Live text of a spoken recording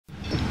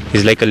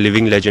he's like a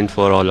living legend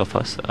for all of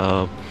us.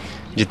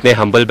 जितने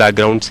humble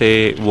background से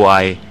वो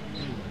आए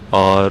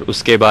और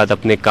उसके बाद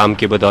अपने काम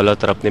की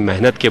बदौलत और अपने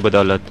मेहनत के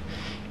बदौलत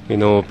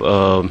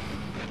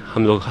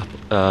हम लोग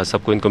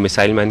सबको इनको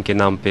मिसाइल मैन के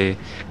नाम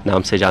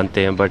से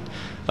जानते हैं, but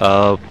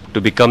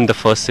to become the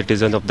first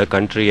citizen of the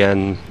country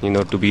and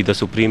to be the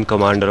supreme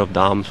commander of the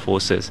armed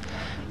forces,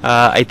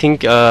 I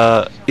think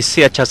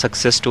इससे अच्छा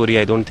success story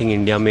I don't think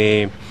India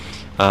में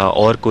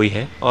और कोई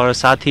है. और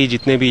साथ ही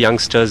जितने भी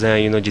यंगस्टर्स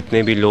हैं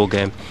जितने भी लोग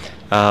हैं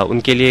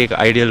उनके लिए एक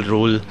आइडियल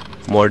रोल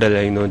मॉडल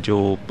है जो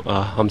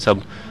हम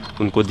सब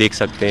उनको देख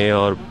सकते हैं.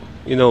 और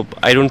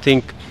आई डोंट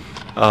थिंक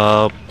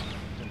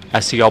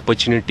ऐसी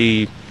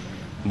अपॉर्चुनिटी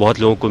बहुत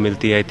लोगों को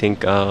मिलती है. I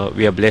think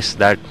we are blessed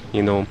that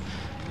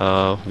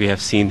we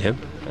have seen him,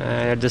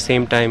 and at the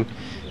same time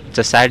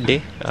it's a sad day,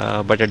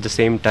 but at the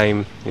same time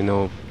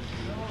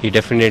he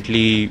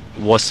definitely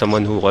was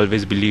someone who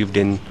always believed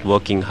in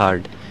working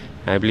hard.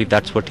 I believe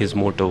that's what his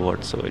motto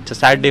was. So it's a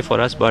sad day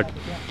for us, but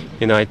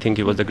I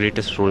think he was the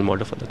greatest role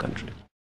model for the country.